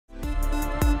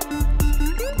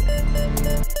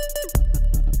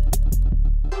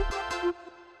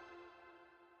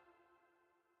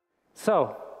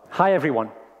So, hi everyone.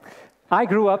 I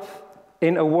grew up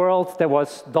in a world that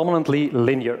was dominantly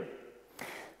linear.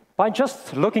 By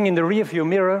just looking in the rearview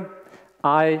mirror,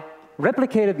 I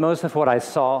replicated most of what I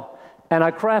saw, and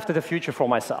I crafted a future for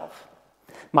myself.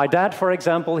 My dad, for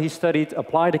example, he studied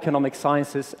applied economic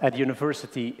sciences at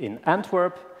university in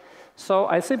Antwerp, so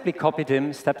I simply copied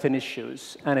him, stepped in his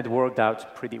shoes, and it worked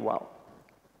out pretty well.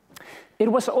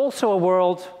 It was also a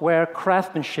world where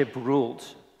craftsmanship ruled.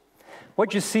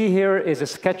 What you see here is a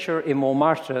sketcher in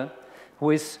Montmartre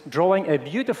who is drawing a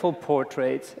beautiful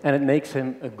portrait, and it makes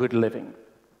him a good living.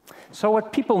 So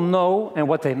what people know and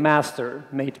what they master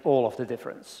made all of the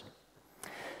difference.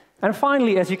 And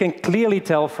finally, as you can clearly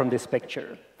tell from this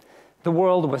picture, the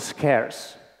world was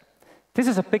scarce. This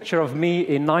is a picture of me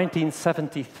in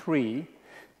 1973,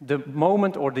 the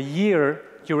moment or the year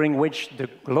during which the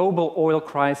global oil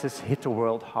crisis hit the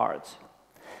world hard.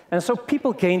 And so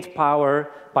people gained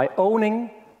power by owning,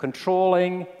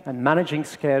 controlling, and managing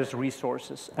scarce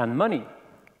resources and money.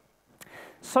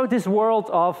 So this world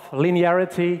of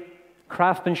linearity,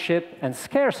 craftsmanship, and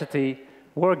scarcity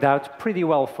worked out pretty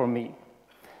well for me.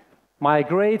 My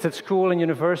grades at school and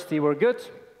university were good.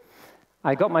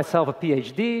 I got myself a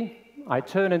PhD. I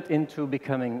turned it into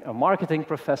becoming a marketing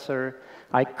professor.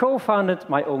 I co-founded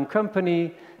my own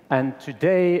company. And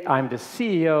today, I'm the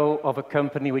CEO of a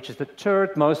company which is the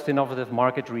third most innovative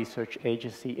market research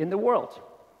agency in the world.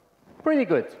 Pretty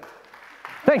good.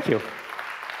 Thank you.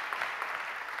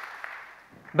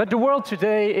 But the world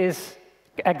today is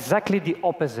exactly the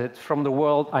opposite from the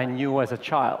world I knew as a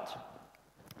child.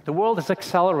 The world is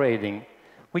accelerating,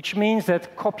 which means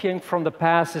that copying from the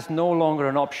past is no longer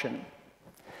an option.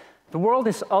 The world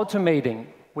is automating,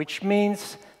 which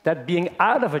means that being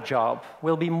out of a job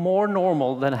will be more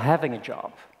normal than having a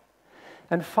job.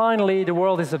 And finally, the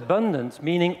world is abundant,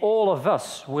 meaning all of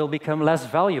us will become less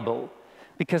valuable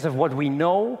because of what we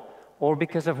know or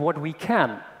because of what we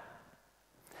can.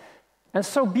 And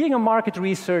so being a market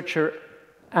researcher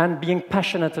and being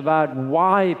passionate about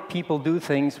why people do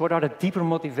things, what are the deeper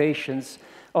motivations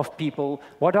of people,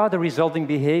 what are the resulting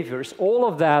behaviors, all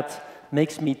of that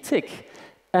makes me tick.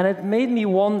 And it made me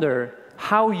wonder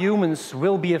how humans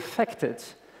will be affected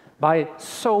by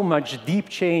so much deep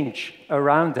change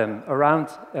around them, around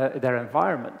their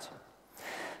environment.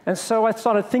 And so I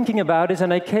started thinking about this,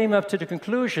 and I came up to the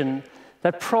conclusion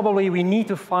that probably we need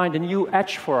to find a new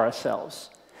edge for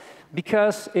ourselves.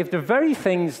 Because if the very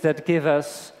things that give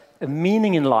us a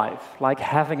meaning in life, like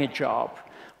having a job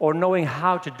or knowing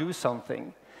how to do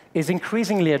something, is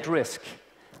increasingly at risk,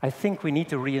 I think we need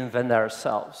to reinvent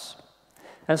ourselves.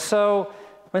 And so,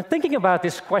 when thinking about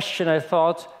this question, I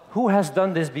thought, who has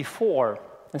done this before?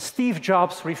 And Steve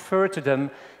Jobs referred to them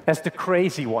as the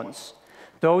crazy ones,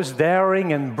 those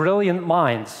daring and brilliant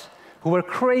minds who were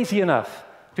crazy enough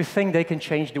to think they can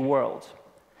change the world.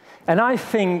 And I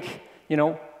think,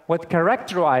 what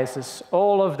characterizes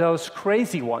all of those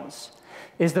crazy ones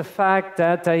is the fact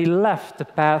that they left the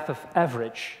path of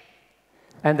average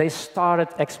and they started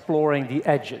exploring the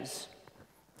edges.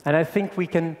 And I think we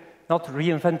can not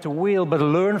reinvent the wheel, but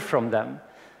learn from them,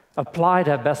 apply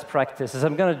their best practices.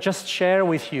 I'm going to just share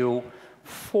with you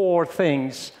 4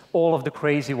 things all of the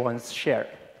crazy ones share.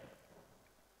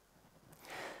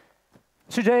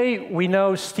 Today, we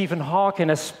know Stephen Hawking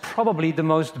as probably the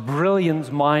most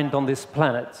brilliant mind on this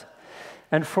planet.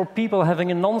 And for people having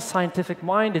a non-scientific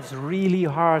mind, it's really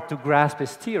hard to grasp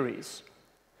his theories.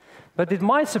 But it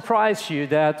might surprise you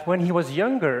that when he was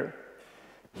younger,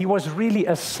 he was really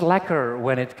a slacker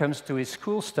when it comes to his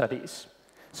school studies.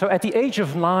 So at the age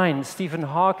of 9, Stephen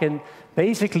Hawking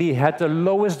basically had the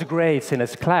lowest grades in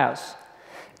his class.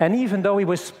 And even though he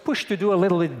was pushed to do a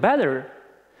little bit better,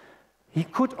 he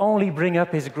could only bring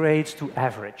up his grades to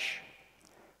average.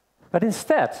 But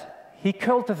instead, he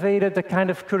cultivated a kind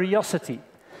of curiosity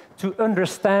to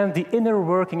understand the inner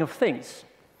working of things.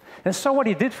 And so what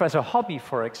he did as a hobby,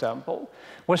 for example,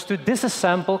 was to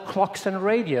disassemble clocks and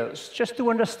radios, just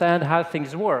to understand how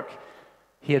things work.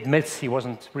 He admits he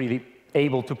wasn't really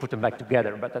able to put them back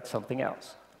together, but that's something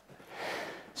else.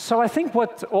 So I think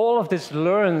what all of this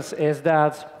learns is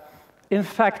that, in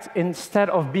fact,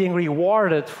 instead of being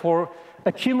rewarded for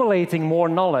accumulating more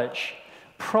knowledge,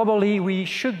 probably we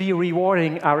should be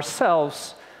rewarding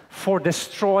ourselves for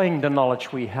destroying the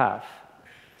knowledge we have.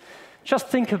 Just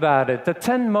think about it. The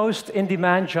 10 most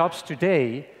in-demand jobs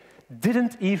today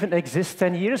didn't even exist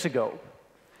 10 years ago.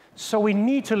 So we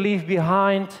need to leave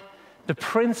behind the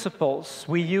principles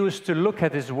we use to look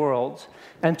at this world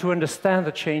and to understand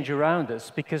the change around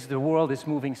us, because the world is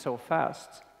moving so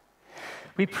fast.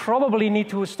 We probably need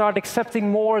to start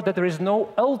accepting more that there is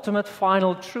no ultimate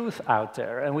final truth out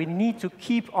there, and we need to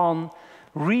keep on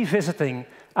revisiting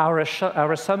our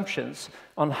assumptions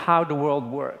on how the world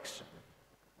works.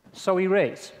 So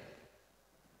erase.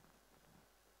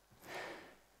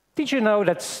 Did you know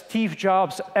that Steve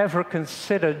Jobs ever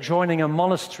considered joining a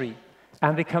monastery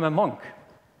and become a monk?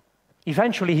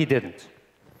 Eventually he didn't.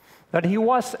 But he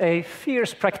was a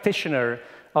fierce practitioner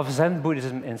of Zen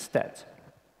Buddhism instead.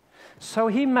 So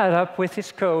he met up with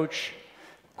his coach,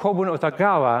 Kobun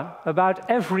Otagawa, about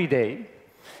every day.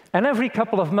 And every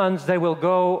couple of months they will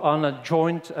go on a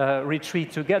joint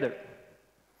retreat together.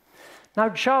 Now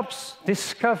Jobs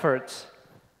discovered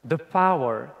the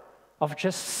power of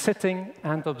just sitting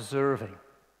and observing,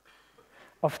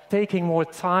 of taking more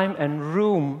time and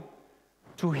room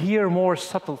to hear more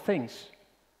subtle things,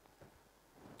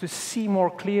 to see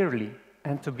more clearly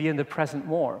and to be in the present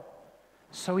more.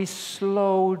 So he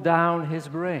slowed down his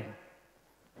brain.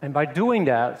 And by doing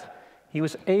that, he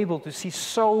was able to see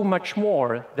so much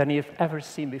more than he had ever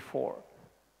seen before.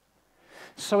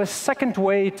 So a second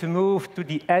way to move to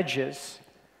the edges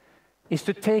is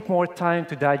to take more time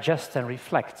to digest and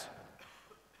reflect.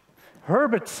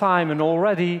 Herbert Simon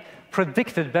already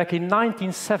predicted back in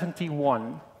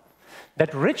 1971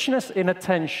 that richness in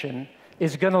attention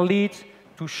is going to lead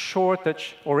to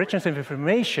shortage, or richness in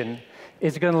information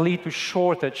is going to lead to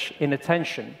shortage in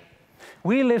attention.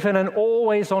 We live in an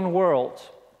always-on world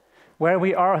where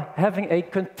we are having a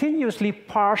continuously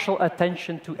partial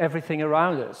attention to everything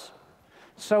around us.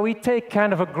 So we take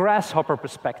kind of a grasshopper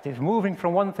perspective, moving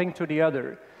from one thing to the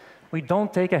other. We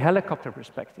don't take a helicopter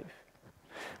perspective.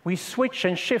 We switch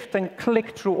and shift and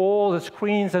click through all the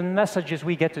screens and messages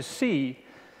we get to see,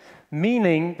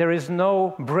 meaning there is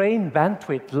no brain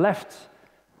bandwidth left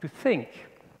to think.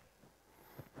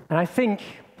 And I think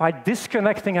by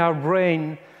disconnecting our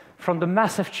brain from the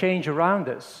massive change around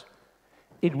us,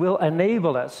 it will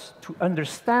enable us to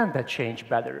understand that change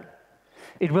better.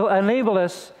 It will enable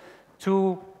us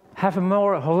to have a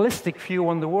more holistic view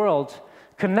on the world,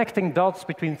 connecting dots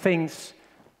between things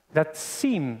that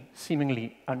seem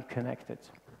seemingly unconnected.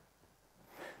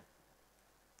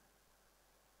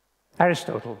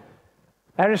 Aristotle.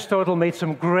 Aristotle made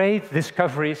some great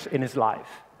discoveries in his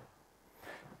life.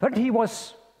 But he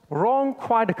was wrong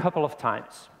quite a couple of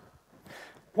times.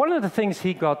 One of the things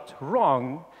he got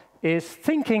wrong is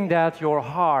thinking that your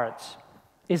heart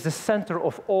is the center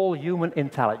of all human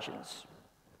intelligence.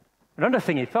 Another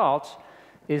thing he thought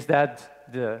is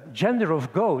that the gender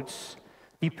of goats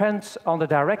depends on the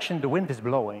direction the wind is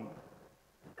blowing.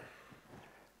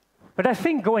 But I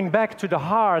think going back to the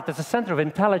heart as the center of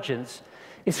intelligence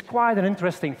is quite an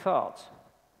interesting thought.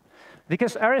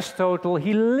 Because Aristotle,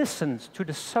 he listened to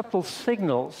the subtle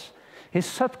signals his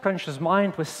subconscious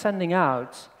mind was sending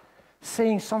out,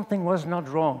 saying something was not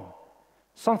wrong.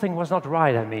 Something was not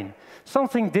right, I mean.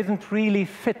 Something didn't really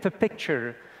fit the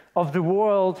picture of the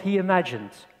world he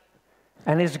imagined.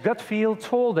 And his gut feel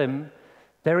told him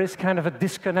there is kind of a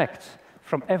disconnect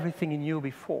from everything he knew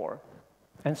before.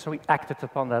 And so he acted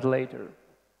upon that later.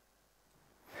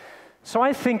 So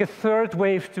I think a third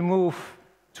wave to move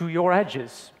to your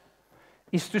edges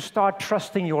is to start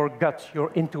trusting your gut,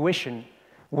 your intuition,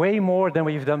 way more than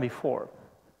we've done before.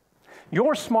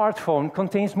 Your smartphone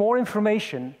contains more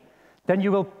information than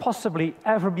you will possibly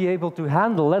ever be able to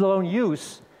handle, let alone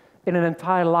use, in an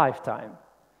entire lifetime.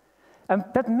 And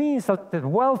that means that the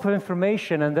wealth of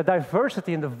information and the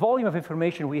diversity and the volume of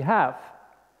information we have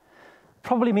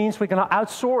probably means we're going to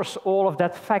outsource all of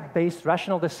that fact-based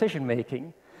rational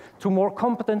decision-making to more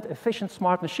competent, efficient,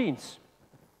 smart machines.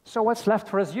 So what's left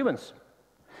for us humans?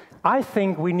 I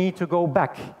think we need to go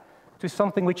back to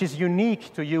something which is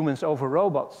unique to humans over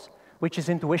robots, which is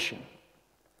intuition.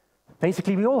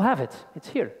 Basically, we all have it. It's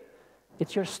here.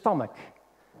 It's your stomach.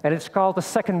 And it's called the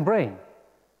second brain.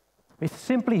 We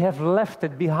simply have left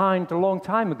it behind a long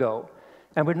time ago,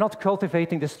 and we're not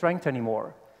cultivating the strength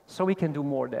anymore, so we can do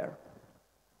more there.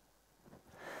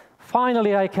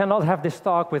 Finally, I cannot have this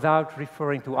talk without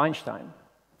referring to Einstein.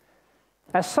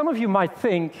 As some of you might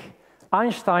think,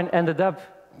 Einstein ended up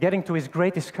getting to his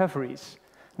great discoveries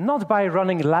not by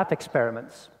running lab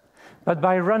experiments, but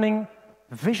by running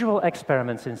visual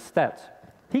experiments instead.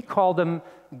 He called them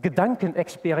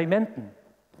Gedankenexperimenten,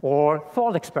 or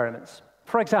thought experiments.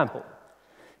 For example,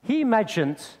 he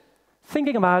imagined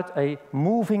thinking about a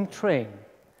moving train,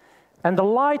 and the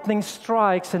lightning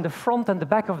strikes in the front and the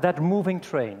back of that moving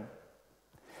train.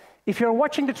 If you're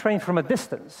watching the train from a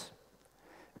distance,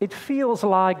 it feels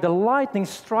like the lightning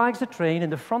strikes the train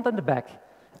in the front and the back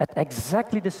at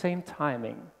exactly the same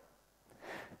timing.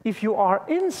 If you are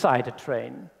inside the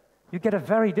train, you get a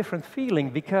very different feeling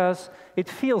because it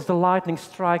feels the lightning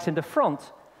strikes in the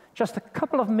front just a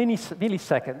couple of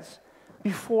milliseconds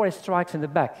before it strikes in the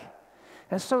back.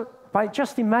 And so by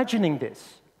just imagining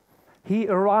this, he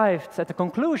arrived at the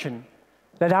conclusion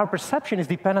that our perception is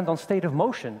dependent on state of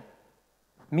motion,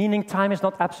 meaning time is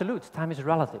not absolute, time is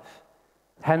relative.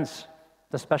 Hence,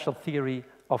 the special theory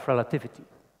of relativity.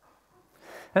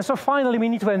 And so finally, we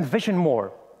need to envision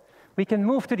more. We can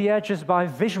move to the edges by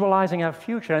visualizing our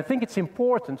future. I think it's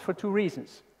important for two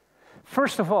reasons.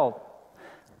 First of all,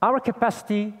 our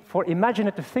capacity for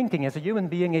imaginative thinking as a human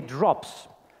being, it drops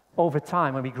over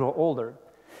time when we grow older.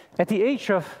 At the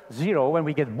age of 0, when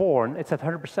we get born, it's at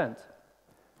 100%.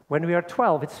 When we are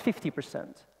 12, it's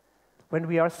 50%. When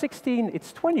we are 16,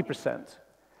 it's 20%.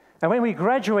 And when we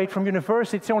graduate from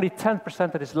university, it's only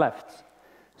 10% that is left.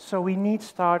 So we need to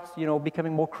start,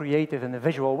 becoming more creative in a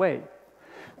visual way.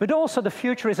 But also the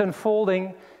future is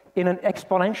unfolding in an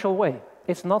exponential way.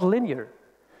 It's not linear.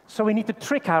 So we need to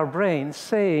trick our brain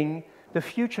saying the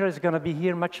future is going to be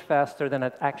here much faster than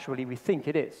it actually we think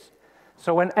it is.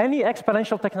 So when any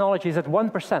exponential technology is at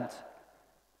 1%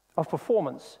 of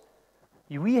performance,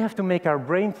 we have to make our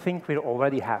brain think we're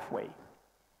already halfway.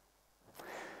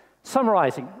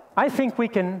 Summarizing, I think we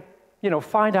can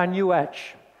find our new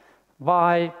edge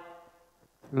by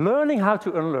learning how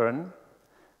to unlearn,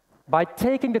 by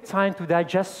taking the time to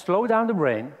digest, slow down the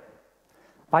brain,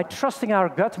 by trusting our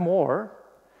gut more,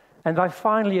 and by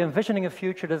finally envisioning a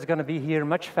future that's going to be here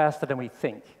much faster than we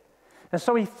think. And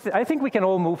so I think we can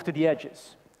all move to the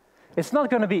edges. It's not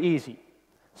going to be easy.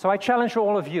 So I challenge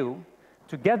all of you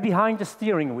to get behind the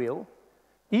steering wheel,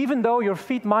 even though your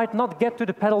feet might not get to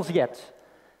the pedals yet,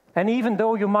 and even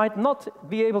though you might not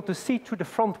be able to see through the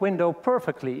front window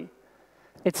perfectly,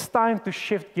 it's time to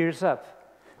shift gears up.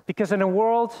 Because in a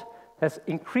world that's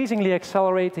increasingly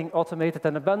accelerating, automated,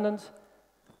 and abundant,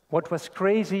 what was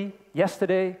crazy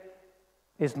yesterday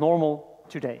is normal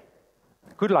today.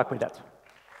 Good luck with that.